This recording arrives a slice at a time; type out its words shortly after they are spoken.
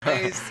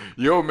face.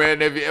 Yo,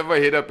 man, have you ever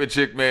hit up a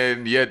chick,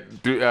 man,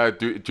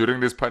 during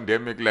this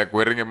pandemic, like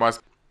wearing a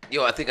mask?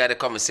 Yo, I think I had a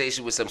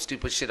conversation with some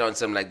stupid shit on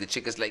some, like, the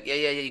chick is like,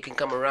 yeah, you can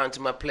come around to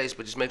my place,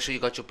 but just make sure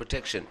you got your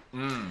protection.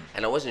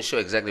 And I wasn't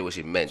sure exactly what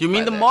she meant. You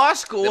mean the that.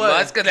 mask or The what?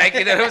 mask, like,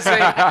 you know what I'm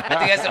saying? I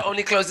think that's the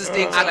only closest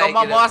thing to, I got like,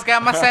 my you know. mask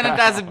and my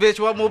sanitizer, bitch.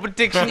 What more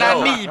protection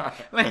I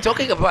need?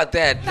 Talking about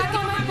that,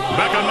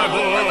 Back on my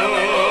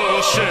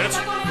bullshit.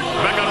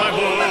 Back on my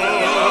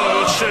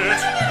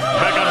bullshit.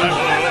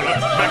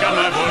 Back on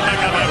my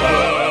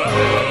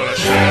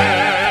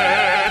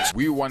bullshit.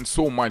 We want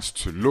so much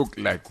to look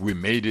like we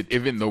made it,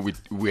 even though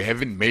we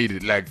haven't made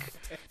it. Like,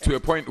 to a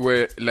point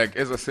where, like,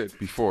 as I said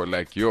before,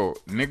 like, yo,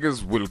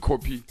 niggas will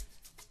copy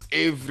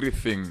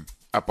everything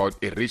about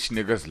a rich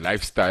nigga's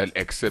lifestyle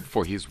except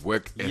for his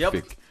work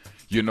ethic.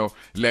 You know,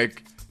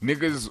 like,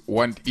 niggas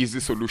want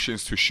easy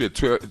solutions to shit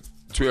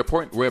to a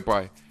point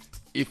whereby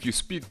if you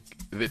speak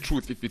the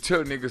truth, if you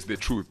tell niggas the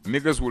truth,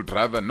 niggas would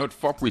rather not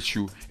fuck with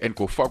you and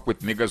go fuck with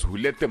niggas who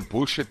let them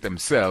bullshit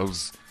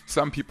themselves.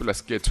 Some people are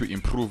scared to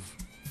improve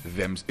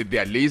them. They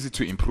are lazy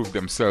to improve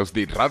themselves.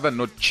 They'd rather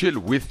not chill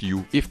with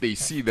you if they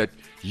see that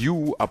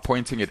you are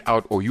pointing it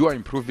out or you are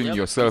improving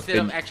yourself.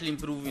 Instead of actually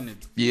improving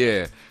it.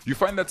 Yeah, you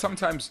find that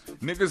sometimes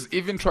niggas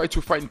even try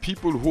to find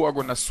people who are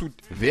gonna suit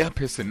their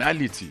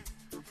personality.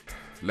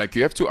 Like,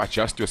 you have to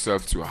adjust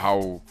yourself to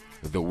how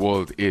the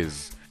world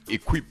is.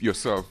 Equip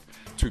yourself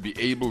to be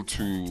able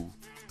to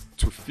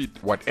fit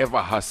whatever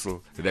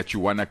hustle that you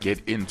wanna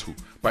get into.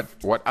 But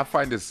what I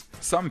find is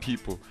some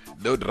people,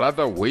 they would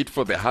rather wait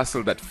for the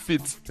hustle that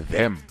fits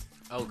them.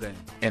 Okay.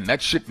 And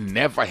that shit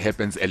never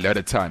happens a lot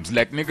of times.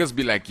 Like, niggas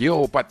be like,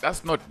 yo, but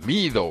that's not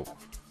me though.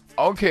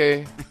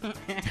 Okay.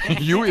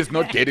 You is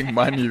not getting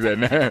money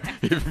then,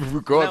 if we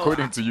go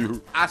according to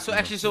you. I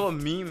actually saw a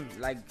meme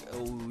like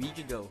a week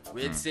ago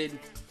where it said,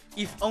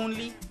 if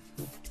only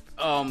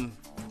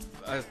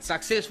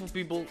successful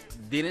people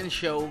didn't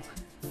show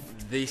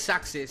the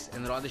success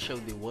and rather show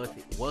the work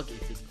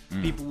ethic,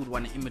 people would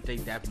want to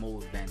imitate that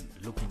more than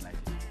looking like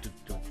it,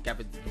 to cap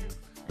it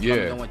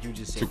than what you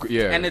just said.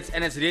 And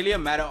it's really a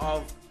matter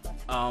of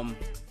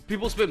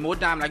people spend more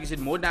time, like you said,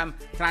 more time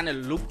trying to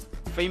look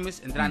famous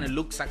and trying to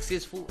look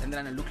successful and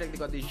trying to look like they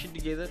got their shit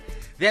together,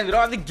 then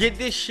rather get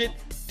this shit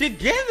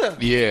together.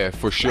 Yeah,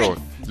 for sure.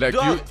 Like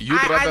you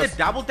either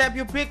double tap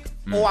your pick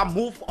or I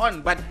move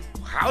on. But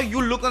how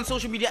you look on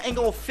social media ain't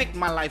gonna affect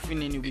my life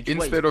in any which way.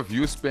 Instead of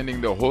you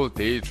spending the whole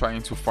day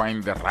trying to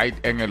find the right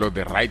angle or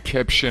the right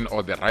caption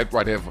or the right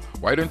whatever,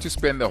 why don't you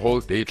spend the whole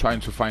day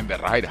trying to find the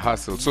right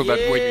hustle so that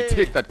when you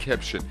take that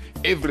caption,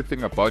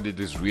 everything about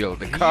it is real.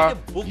 The car,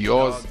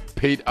 yours,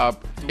 paid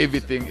up,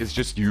 everything is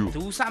just you.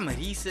 Do some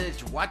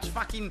research, watch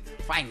fucking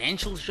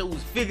financial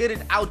shows, figure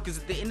it out, because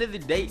at the end of the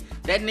day,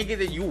 that nigga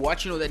that you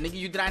watching or that nigga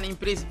you trying to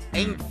impress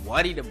ain't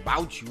worried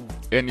about you.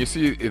 And you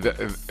see,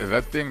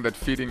 that thing that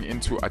feeding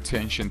into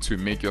attention to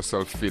make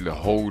yourself feel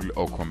whole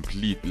or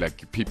complete,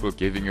 like people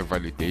giving you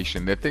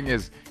validation, the thing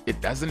is,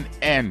 it doesn't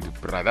end,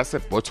 bruh. That's a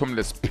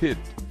bottomless pit.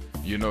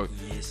 You know,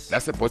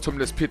 that's a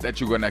bottomless pit that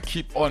you're gonna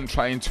keep on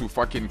trying to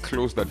fucking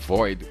close that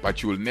void,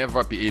 but you will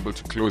never be able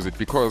to close it,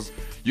 because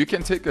you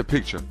can take a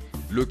picture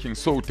looking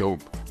so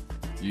dope.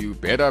 You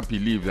better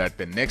believe that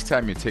the next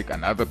time you take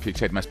another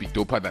picture, it must be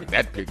doper than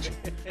that picture.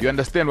 You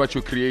understand what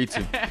you're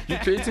creating? You're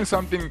creating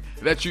something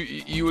that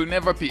you will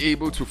never be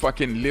able to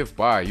fucking live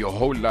by your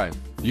whole life.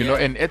 You know,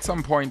 and at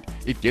some point,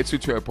 it gets you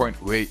to a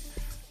point where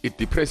it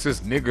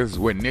depresses niggas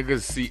when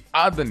niggas see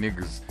other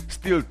niggas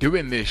still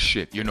doing this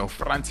shit, you know,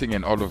 fronting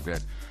and all of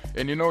that.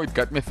 And you know, it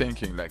got me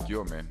thinking, like,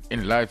 yo, man,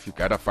 in life, you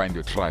gotta find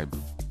your tribe.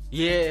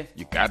 Yeah.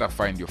 You gotta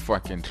find your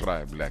fucking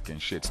tribe, like, and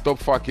shit. Stop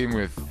fucking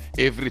with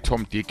every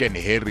Tom, Dick, and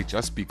Harry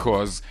just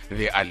because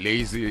they are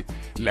lazy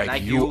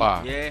like you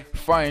are. Yeah.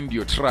 Find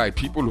your tribe,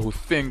 people who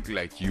think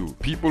like you,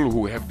 people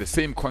who have the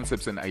same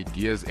concepts and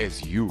ideas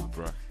as you,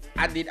 bro.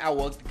 I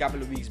worked a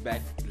couple of weeks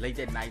back, late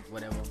at night,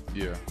 whatever.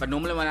 Yeah. But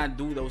normally when I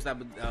do those type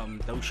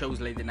of those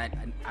shows late at night,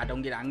 I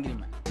don't get angry,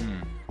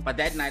 man. But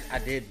that night I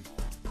did.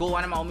 Go,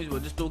 one of my homies were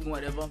just talking,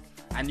 whatever.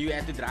 I knew I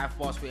had to drive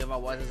past wherever I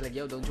was. I was like,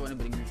 yo, don't you want to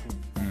bring me food?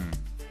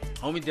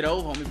 Homie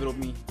drove, homie brought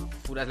me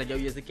food. I was like, yo,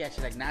 here's the cash.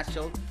 She's like, nah,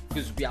 chill,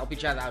 because we help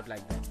each other out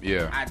like that.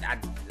 Yeah.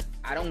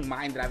 I don't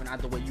mind driving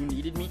out the way you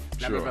needed me,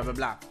 blah, Sure. blah, blah, blah,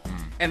 blah.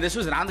 And this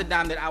was around the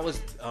time that I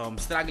was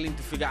struggling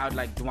to figure out,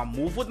 like, do I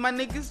move with my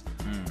niggas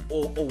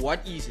or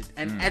what is it?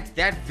 And at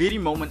that very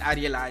moment, I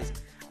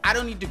realized I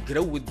don't need to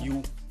grow with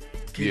you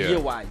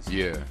career-wise.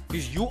 Yeah.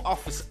 Because you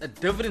offer a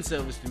different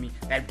service to me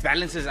that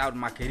balances out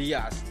my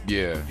career.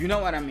 Yeah. You know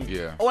what I mean?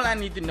 Yeah. All I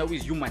need to know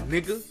is you my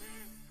nigga.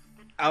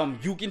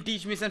 You can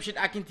teach me some shit,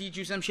 I can teach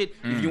you some shit.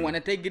 If you want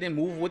to take it and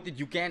move with it,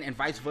 you can, and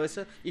vice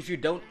versa. If you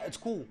don't, it's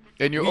cool.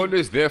 And you're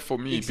always there for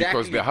me,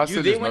 because the hustle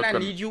you're there is when not I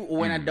need you or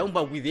when I don't,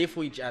 but we're there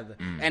for each other.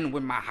 And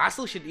when my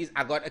hustle shit is,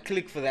 I got a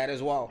click for that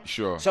as well.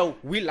 Sure. So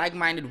we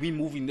like-minded, we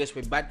moving this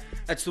way, but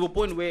it's to a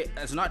point where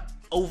it's not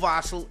over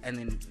hustle and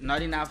then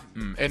not enough.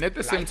 And at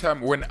the same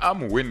time, when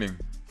I'm winning,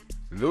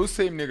 those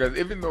same niggas,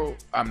 even though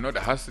I'm not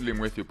hustling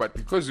with you, but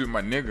because you're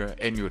my nigga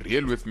and you're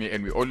real with me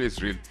and we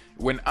always real,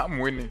 when I'm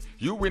winning,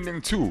 you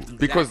winning too. Exactly.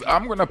 Because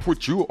I'm gonna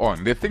put you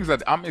on. The things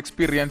that I'm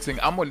experiencing,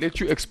 I'm gonna let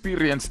you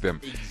experience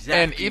them. Exactly.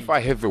 And if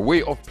I have a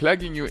way of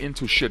plugging you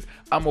into shit,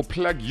 I'm gonna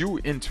plug you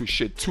into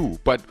shit too.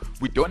 But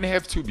we don't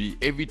have to be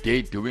every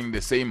day doing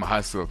the same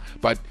hustle.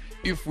 But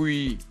if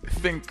we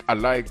think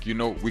alike, you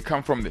know, we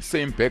come from the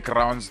same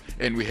backgrounds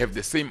and we have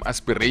the same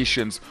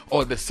aspirations,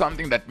 or there's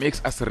something that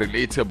makes us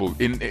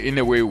relatable in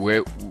a way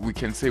where we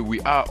can say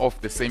we are of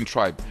the same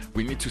tribe,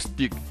 we need to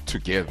stick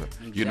together.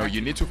 Exactly. You know,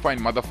 you need to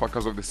find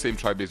motherfuckers of the same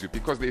tribe as you,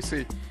 because they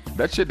say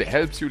that shit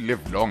helps you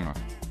live longer.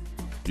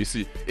 You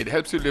see, it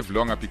helps you live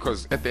longer,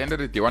 because at the end of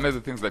the day, one of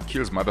the things that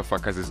kills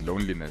motherfuckers is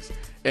loneliness.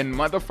 And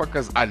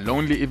motherfuckers are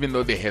lonely even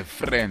though they have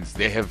friends,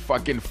 they have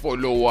fucking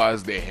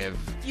followers, they have,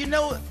 you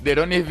know, they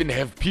don't even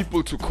have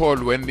people to call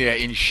when they are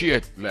in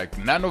shit. Like,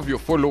 none of your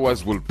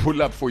followers will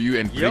pull up for you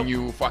and bring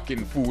you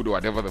fucking food or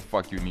whatever the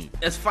fuck you need.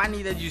 It's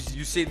funny that you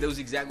say those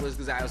exact words,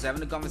 because I was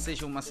having a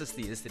conversation with my sister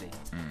yesterday,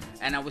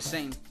 and I was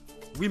saying,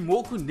 we're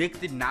more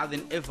connected now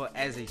than ever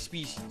as a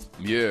species.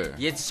 Yeah.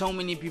 Yet so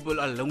many people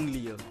are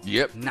lonelier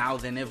now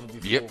than ever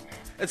before. Yep.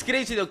 It's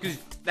crazy though, because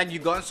like you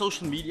go on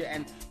social media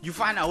and you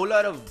find a whole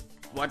lot of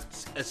what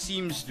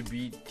seems to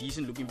be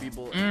decent looking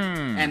people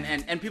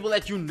and people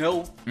that you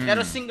know that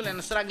are single and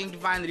are struggling to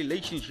find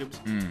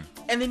relationships.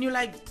 And then you're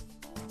like,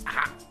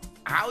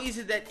 how is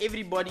it that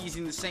everybody is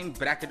in the same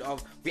bracket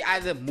of we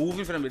either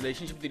moving from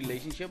relationship to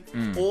relationship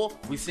or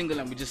we're single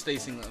and we just stay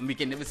single and we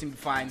can never seem to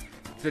find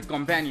the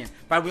companion,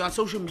 but we're on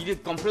social media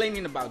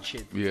complaining about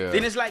shit.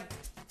 Then it's like,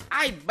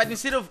 but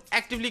instead of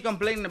actively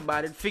complaining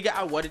about it, figure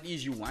out what it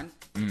is you want,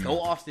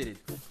 go after it.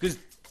 Because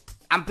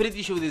I'm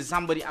pretty sure there's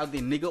somebody out there,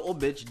 nigga or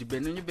bitch,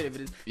 depending on your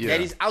preference, that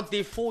is out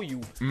there for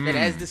you, that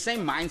has the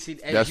same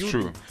mindset as you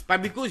do.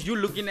 But because you're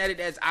looking at it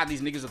as,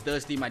 these niggas are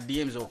thirsty in my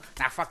DMs, or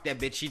nah, fuck that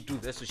bitch, she do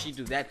this or she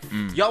do that,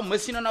 y'all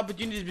missing on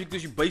opportunities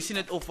because you're basing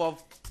it off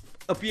of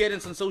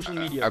appearance on social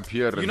media.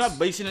 You're not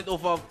basing it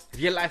off of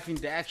real life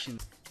interaction.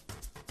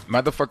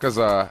 Motherfuckers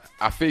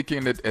are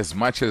faking it as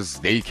much as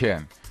they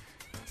can.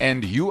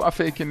 And you are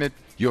faking it,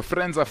 your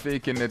friends are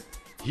faking it,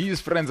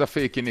 his friends are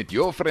faking it,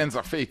 your friends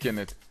are faking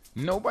it.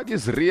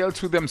 Nobody's real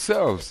to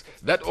themselves.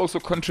 That also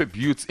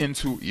contributes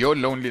into your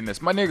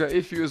loneliness. My nigga,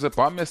 if you're a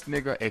bum-ass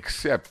nigga,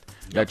 accept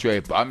that you're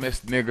a bum-ass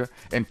nigga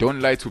and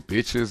don't lie to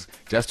bitches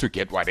just to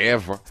get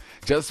whatever.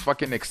 Just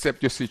fucking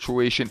accept your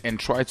situation and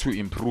try to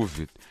improve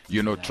it.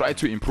 You know, try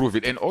to improve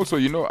it. And also,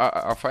 you know,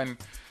 I find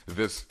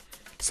this...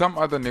 Some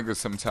other niggas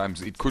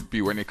sometimes, it could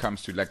be when it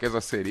comes to, like as I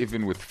said,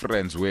 even with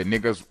friends, where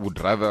niggas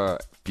would rather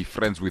be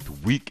friends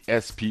with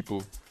weak-ass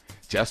people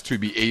just to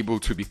be able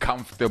to be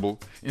comfortable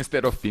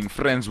instead of being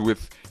friends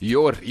with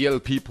your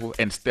real people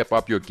and step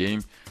up your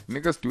game.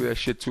 Niggas do that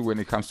shit too when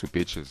it comes to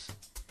bitches.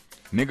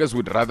 Niggas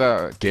would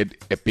rather get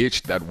a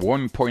bitch that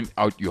won't point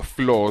out your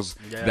flaws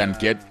than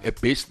get a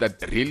bitch that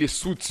really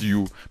suits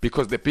you,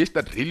 because the bitch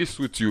that really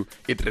suits you,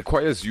 it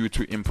requires you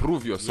to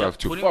improve yourself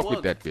to fuck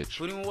with that bitch.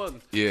 Put in work.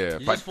 Yeah,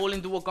 you just fall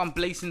into a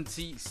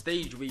complacency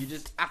stage where you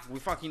just, we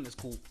fucking, that's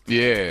cool.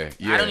 Yeah.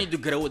 I don't need to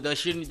grow with her,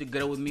 she don't need to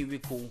grow with me, we're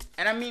cool.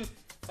 And I mean,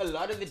 a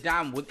lot of the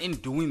time within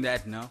doing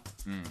that now,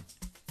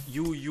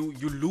 you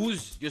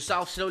lose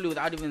yourself slowly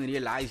without even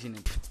realizing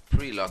it.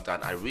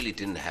 Pre-lockdown, I really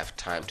didn't have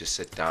time to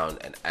sit down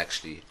and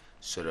actually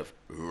sort of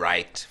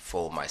write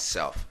for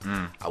myself.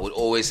 I would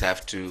always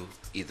have to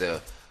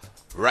either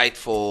write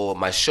for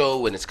my show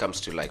when it comes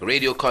to like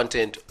radio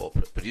content or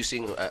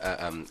producing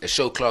a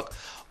show clock,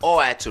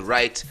 or I had to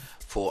write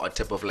for on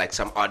top of like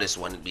some artist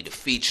wanted me to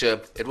feature.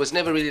 It was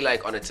never really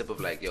like on a tip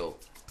of like, yo,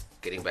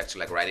 getting back to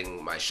like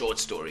writing my short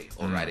story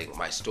or writing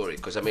my story.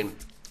 Because I mean,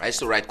 I used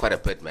to write quite a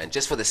bit, man,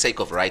 just for the sake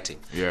of writing.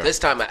 This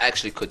time I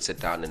actually could sit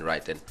down and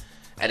write, and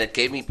it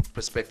gave me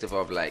perspective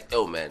of like,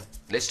 oh man,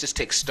 let's just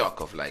take stock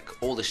of like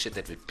all the shit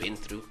that we've been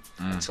through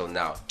until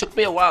now. Took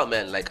me a while,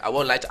 man. Like I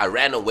won't lie, I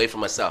ran away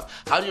from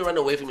myself. How do you run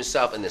away from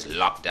yourself in this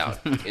lockdown?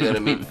 You know what I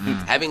mean?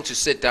 Having to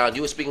sit down.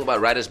 You were speaking about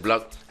writer's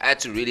block. I had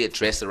to really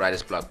address the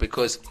writer's block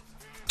because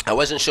I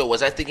wasn't sure.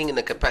 Was I thinking in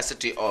the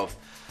capacity of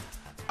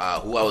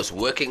who I was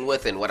working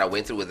with and what I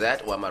went through with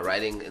that, or am I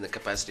writing in the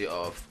capacity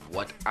of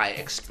what I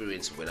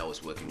experienced when I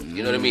was working with?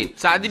 You know what I mean?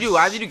 So how did you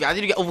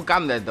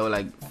overcome that though?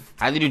 Like,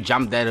 how did you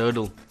jump that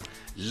hurdle?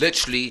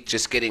 Literally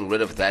just getting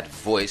rid of that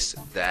voice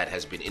that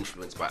has been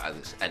influenced by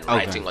others and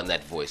writing on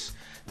that voice.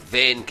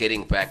 Then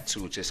getting back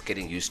to just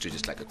getting used to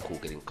just like a cool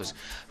getting, because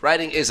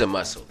writing is a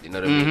muscle, you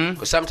know what I mean?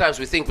 Because sometimes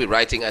we think we're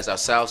writing as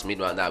ourselves,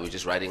 meanwhile now we're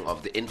just writing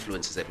of the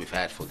influences that we've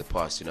had for the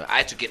past, you know. I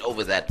had to get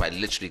over that by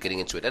literally getting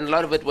into it, and a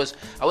lot of it was,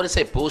 I wouldn't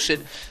say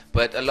bullshit,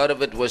 but a lot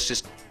of it was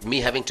just me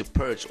having to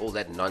purge all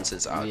that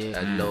nonsense out. I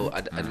don't know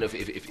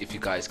if you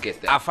guys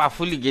get that. I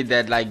fully get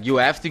that. Like, you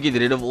have to get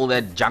rid of all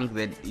that junk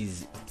that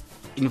is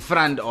in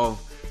front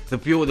of the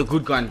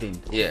good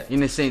content.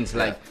 In a sense,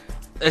 like,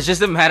 it's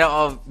just a matter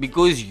of,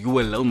 because you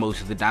alone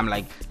most of the time,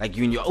 like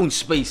you in your own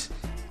space,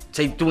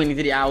 say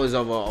 23 hours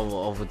of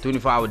a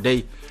 24-hour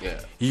day,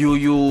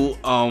 you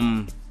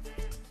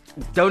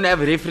don't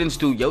have reference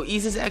to, yo,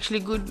 is this actually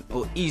good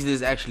or is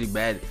this actually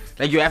bad?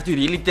 Like, you have to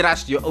really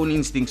trust your own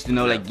instincts to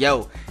know, like,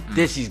 yo,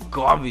 this is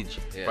garbage.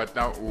 Yeah. But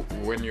now,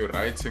 when you're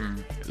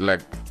writing,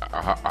 like,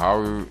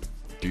 how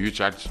do you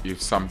judge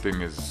if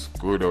something is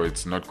good or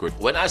it's not good?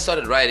 When I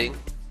started writing,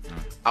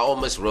 I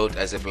almost wrote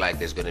as if like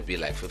there's gonna be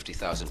like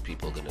 50,000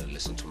 people gonna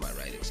listen to my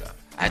writings.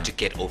 I had to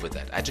get over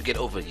that. I had to get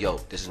over, yo,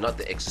 this is not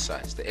the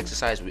exercise. The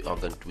exercise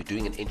we're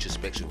doing an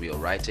introspection. We are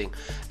writing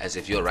as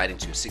if you're writing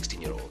to a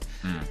 16-year-old.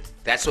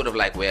 That's sort of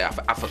like where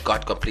I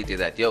forgot completely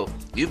that, yo,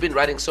 you've been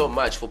writing so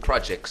much for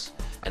projects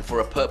and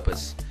for a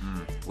purpose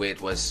where it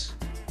was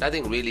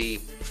nothing really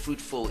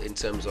fruitful in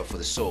terms of for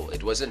the soul.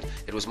 It was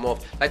more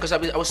of, like, because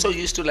I was so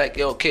used to like,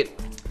 yo, kid,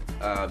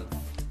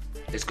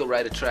 let's go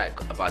write a track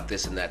about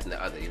this and that and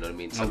the other, you know what I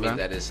mean? Something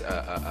that is,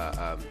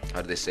 how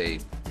do they say,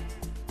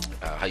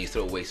 how you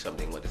throw away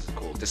something, what is it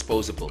called?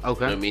 Disposable. Okay. You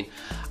know what I mean?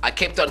 I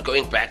kept on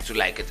going back to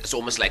like, it's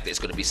almost like there's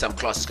going to be some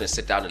class that's going to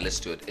sit down and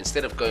listen to it.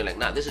 Instead of going like,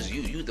 nah, this is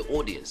you the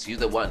audience, you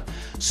the one.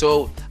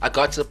 So I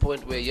got to the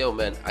point where, yo,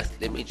 man,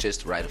 let me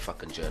just write a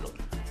fucking journal.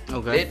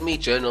 Okay. Let me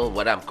journal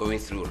what I'm going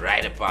through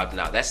right about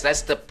now.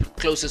 That's the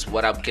closest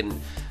what I can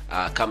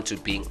come to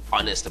being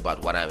honest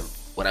about what I'm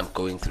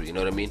going through, you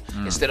know what I mean?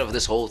 Instead of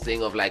this whole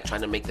thing of like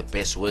trying to make the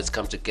best words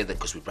come together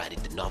because we're writing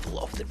the novel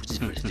of the,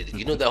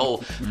 you know, the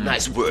whole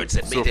nice words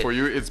that so made it. So for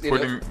you, it's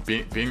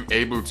being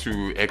able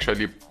to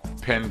actually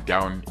pen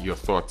down your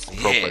thoughts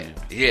properly.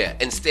 Yeah,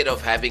 instead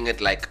of having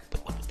it like,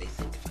 but what would they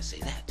think if I say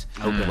that?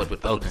 What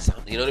would it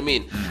sound? You know what I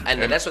mean?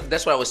 And that's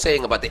what I was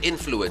saying about the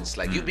influence.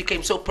 Like you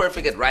became so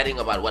perfect at writing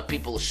about what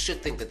people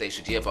should think that they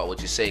should hear about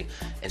what you're saying,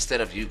 instead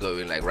of you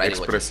going like writing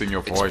expressing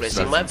your voice,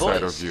 expressing my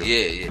inside voice. Of you.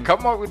 Yeah.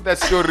 Come on with that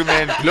story,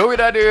 man. Blow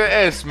it out of your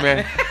ass,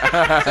 man.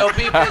 So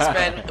people,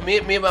 man, me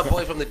and my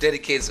boy from the Dirty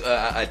Kids,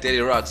 Dirty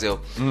Rocks,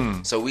 yo.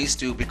 So we used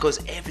to, because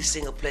every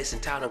single place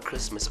in town on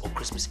Christmas or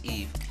Christmas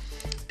Eve,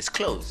 it's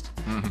closed.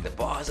 The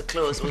bars are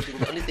closed.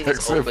 The only thing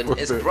that's open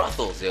is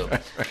brothels, yo.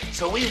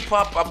 So we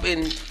pop up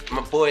in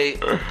my boy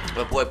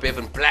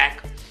Bevan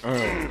Black.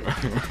 And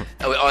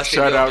we all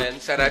Shout out. Man.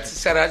 Shout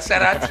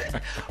out.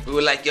 We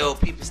were like, yo,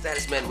 peep the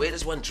status, man. Where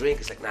does one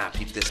drink? It's like, nah,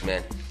 peep this,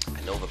 man.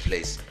 I know of a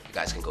place. You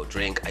guys can go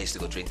drink. I used to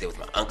go drink there with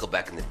my uncle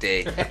back in the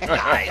day.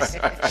 Guys,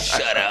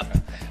 shut up.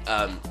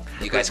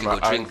 You guys can go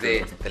drink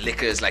there. The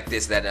liquor is like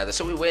this, that, and other.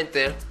 So we went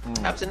there.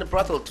 I was in the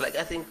brothel, like,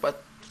 I think,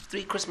 but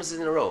 3 Christmases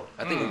in a row.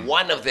 I think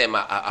one of them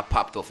I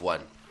popped off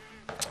one.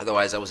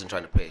 Otherwise, I wasn't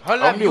trying to pay.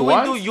 Hold up,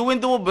 you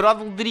went to a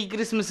brothel 3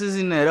 Christmases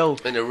in a row.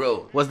 In a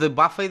row. Was the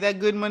buffet that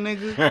good, my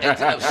nigga?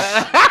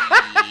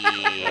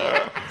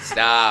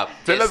 Stop.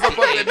 Tell us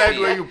about the night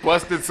where you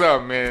busted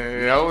some,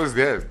 man. How was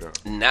that, though?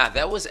 Nah,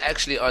 that was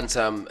actually on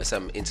some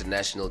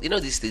international. You know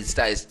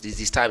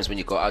these times when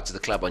you go out to the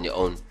club on your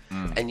own,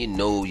 and you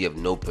know you have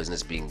no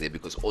business being there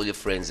because all your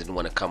friends didn't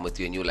want to come with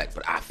you, and you're like,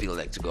 but I feel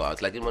like to go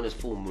out. Like in one of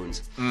those full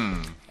moons,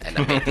 and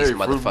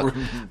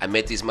I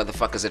met these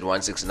motherfuckers at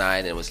 169,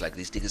 and it was like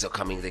these niggas are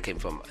coming. They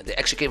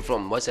actually came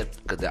from what's that?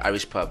 The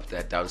Irish pub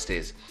that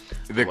downstairs.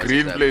 The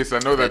green place. I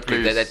know that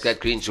place. That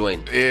green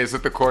joint. Yeah, it's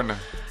at the corner.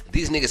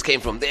 These niggas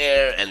came from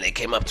there and they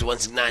came up to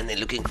 169. They're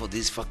looking for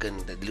these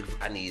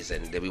annies,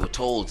 and we were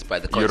told by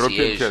the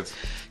concierge,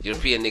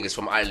 European niggas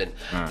from Ireland.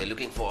 They're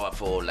looking for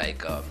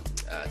like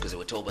because they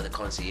were told by the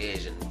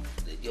concierge, and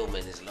yo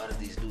man, there's a lot of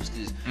these loose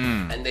dudes,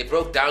 and they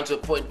broke down to a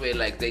point where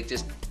like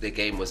the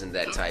game wasn't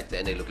that tight,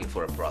 and they're looking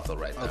for a brothel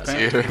right now.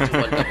 Okay. So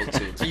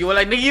 122. So you were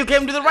like, nigga, you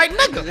came to the right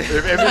nigga.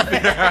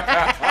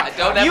 I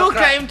don't have you a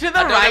crowd. came to the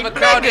I don't right have a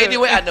crowd nigga.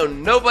 anyway. I know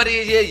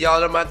nobody here.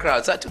 Y'all are my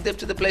crowd, so I took them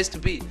to the place to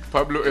be.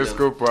 Pablo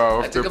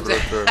Escobar of the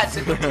brothel. I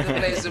took them to the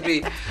place to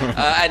be,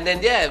 and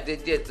then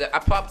I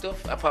popped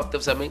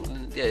off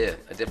something. Yeah,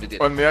 I definitely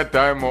did. On their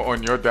dime or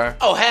on your dime?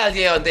 Oh hell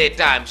yeah, on their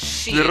dime.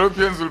 Shit.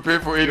 Europeans will pay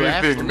for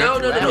anything. No.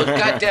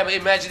 God damn it.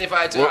 Imagine if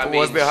I had to.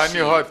 Was the honey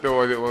hot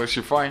or was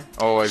she fine?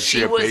 Or was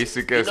she a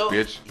basic ass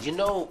bitch? You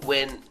know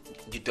when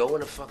you don't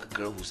want to fuck a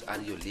girl who's out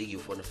of your league, you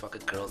want to fuck a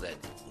girl that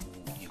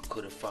you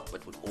could have fucked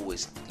but would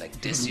always like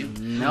diss you.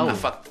 No.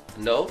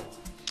 No.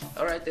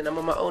 All right, then I'm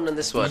on my own on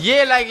this one.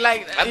 Yeah, like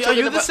are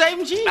you the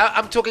same G?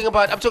 I'm talking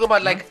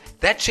about like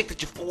that chick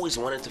that you've always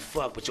wanted to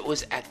fuck, but you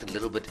always act a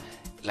little bit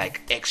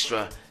like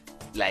extra.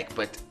 Like,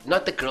 but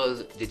not the girl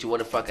that you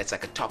want to fuck. It's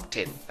like a top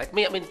 10. Like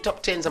me, I mean,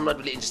 top 10s I'm not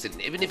really interested in.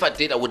 Even if I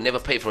did, I would never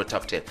pay for a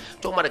top 10. I'm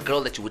talking about a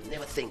girl that you would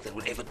never think that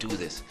would ever do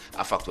this.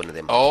 I fucked one of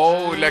them.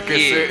 Oh, like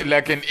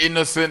an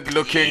innocent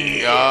looking.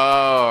 Yeah.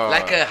 Oh.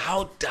 Like a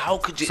how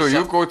could you? So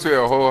you go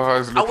to a whole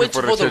house looking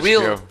for a church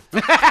girl.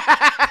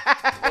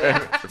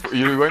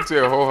 You went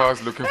to a whole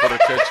house looking for a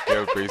church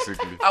girl,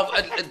 basically.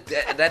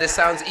 That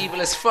sounds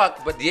evil as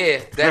fuck, but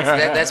yeah,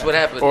 that's what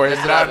happened. Or that's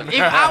what happened. If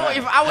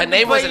I Her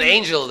name was an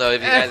angel, though.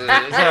 If you guys,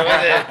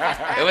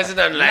 it wasn't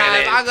nothing like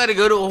if that. I gotta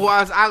go to a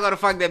house, I gotta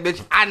fuck that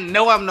bitch. I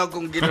know I'm not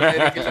gonna get on that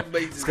regular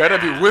basis. It's gotta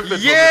be with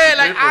it. Yeah,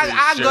 like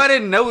I gotta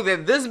know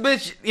that this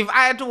bitch. If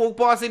I had to walk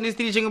past in the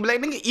street, she gonna be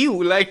like, nigga,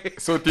 you like.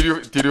 So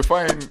did you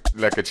find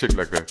like a chick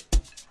like that?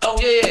 Oh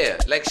yeah.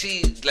 Like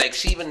she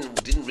even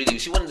didn't really.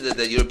 She wanted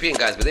the European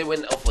guys, but they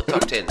went off for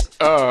top 10s.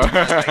 Oh.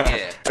 Like,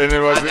 yeah. And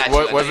then was I got it you.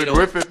 Like, was you it know,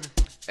 with it?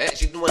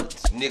 She didn't want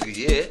nigga,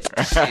 yeah.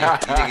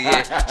 Nigga,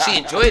 yeah. She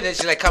enjoyed it.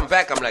 She's like, come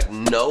back. I'm like,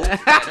 no, that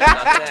is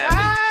not gonna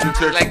happen.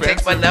 She's like,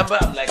 take my number.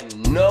 I'm like,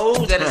 no,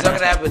 that is not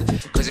gonna happen.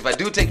 Because if I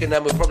do take your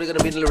number, we're probably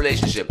gonna be in a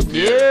relationship.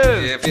 Yeah.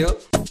 Yeah, feel?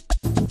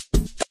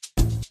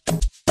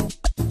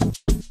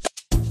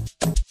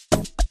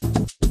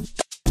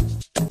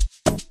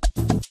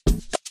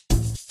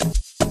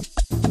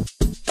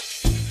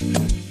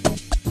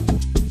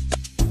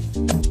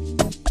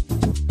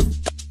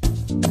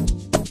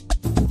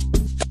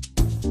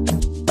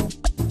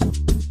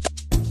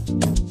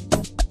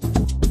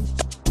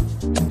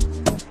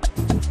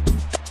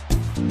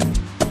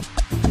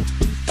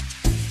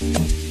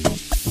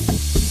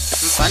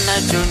 Mfana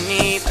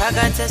Johnny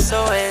phakathi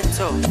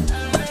Soweto,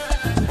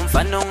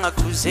 umfana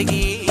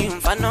ongakhuzeki,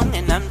 umfana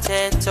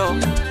ongenamthetho,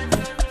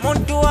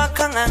 umuntu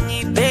wakhe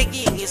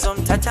angangibheki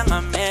ngizomthatha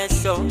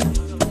ngamehlo,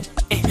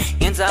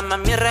 ngenza ama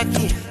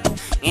miracle,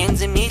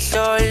 ngenza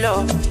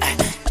imihlolo,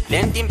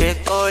 lento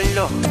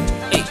imbeqolo,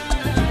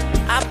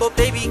 abo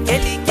baby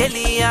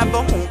kelly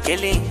abo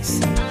ngelings,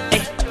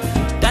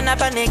 dana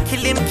bane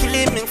kilim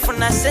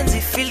ngifuna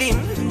senze film.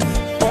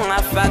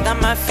 Ungafaka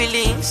my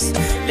feelings,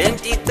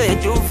 lenti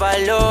qeda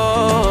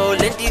uvalo,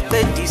 lenti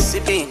qeda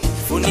isibindi,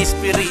 funa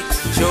spirit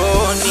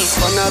Johnny.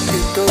 Mfana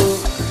pito,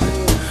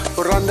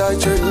 uranda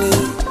Johnny.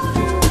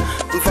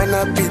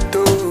 Mfana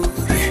pito,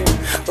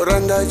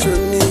 uranda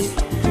Johnny.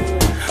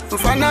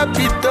 Mfana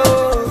pito,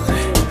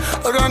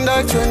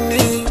 uranda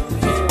Johnny.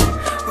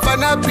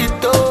 Mfana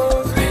pito,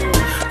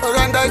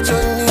 uranda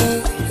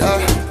Johnny.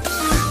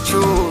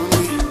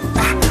 Johnny,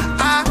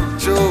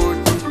 Johnny.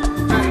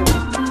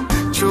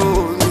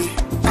 Johnny,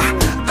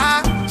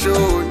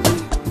 Johnny,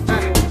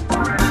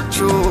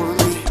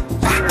 Johnny,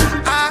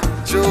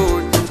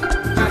 Johnny,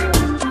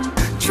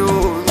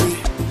 Johnny,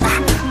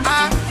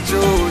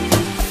 Johnny.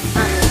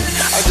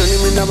 Johnny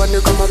mina bane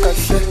kama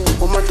kahle,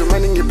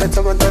 umadumani ngiphethe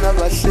abantwana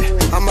bahle,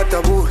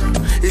 amadabulo,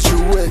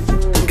 ijuwe,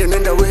 ngene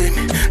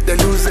endaweni, the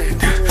losing,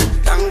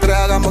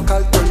 tangraga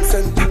Carlton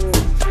Center.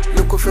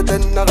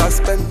 Kufeten na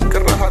gaspen,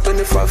 keraha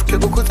 25 ke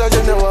bukuta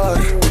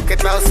January.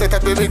 Ketla useta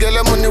baby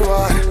girl money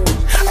war.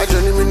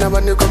 Ajoni mina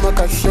bani kama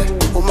kahle,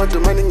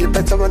 umadumani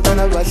ngiphethe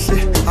abantwana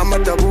bahle,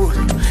 amadabulo,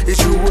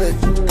 ijuwe,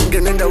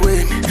 ngene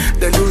endaweni,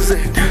 the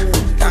losing,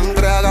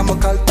 tangraga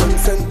Carlton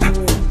Center.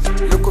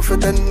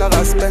 Kufeten na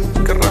gaspen,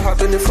 keraha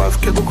 25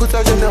 ke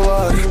bukuta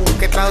January.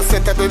 Ketla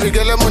useta baby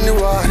girl money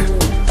war.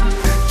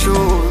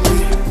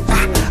 Johnny,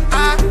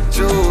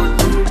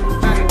 Johnny,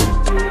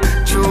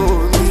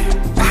 Johnny.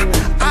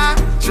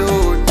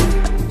 Johnny,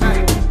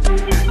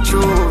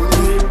 Johnny,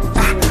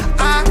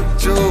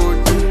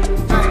 Johnny,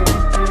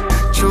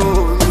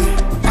 Johnny,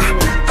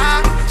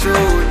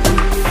 Johnny.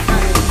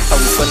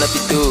 Amfana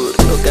Pitur,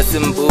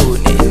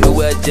 Okasimbuni, no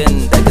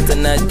agenda,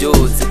 Katana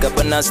Jones,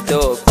 Kapana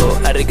Stoko,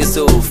 Arike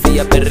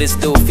Sophia,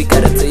 Peristo,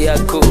 Fikarate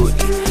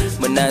Yakudi.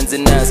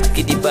 Mananzanas,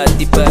 Kitty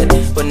Patty Pat,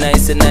 when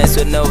nice,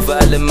 when no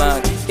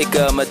Valema,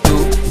 Ikamatu,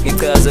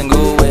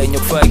 Nikazango, and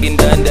you're fucking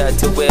done that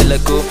to well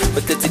go,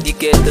 but let's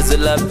indicate as a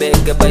love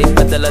beggar by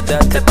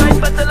Pataladata.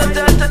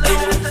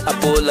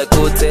 Apola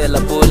Cotel,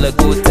 Apola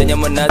Gut, and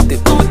Yamanati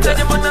Guta.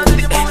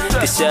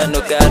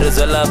 Kishano Garas,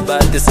 all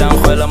about the San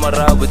Juan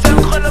Marabutu.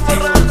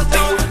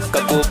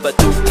 Kakupa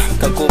tu,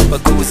 Kakupa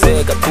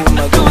Goose,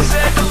 Kapuma Goose.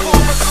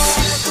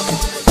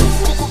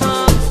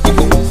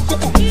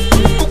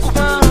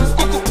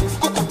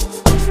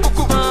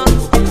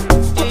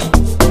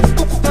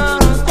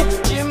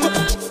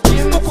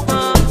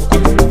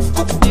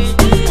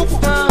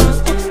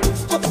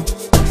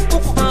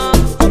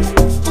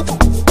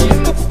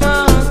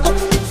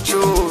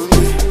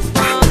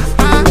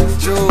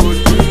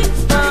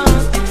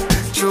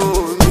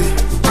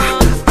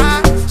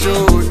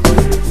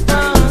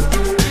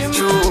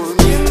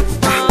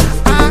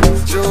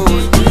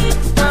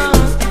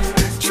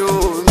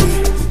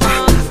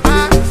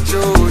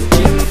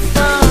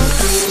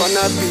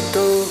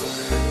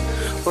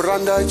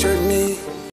 Uranda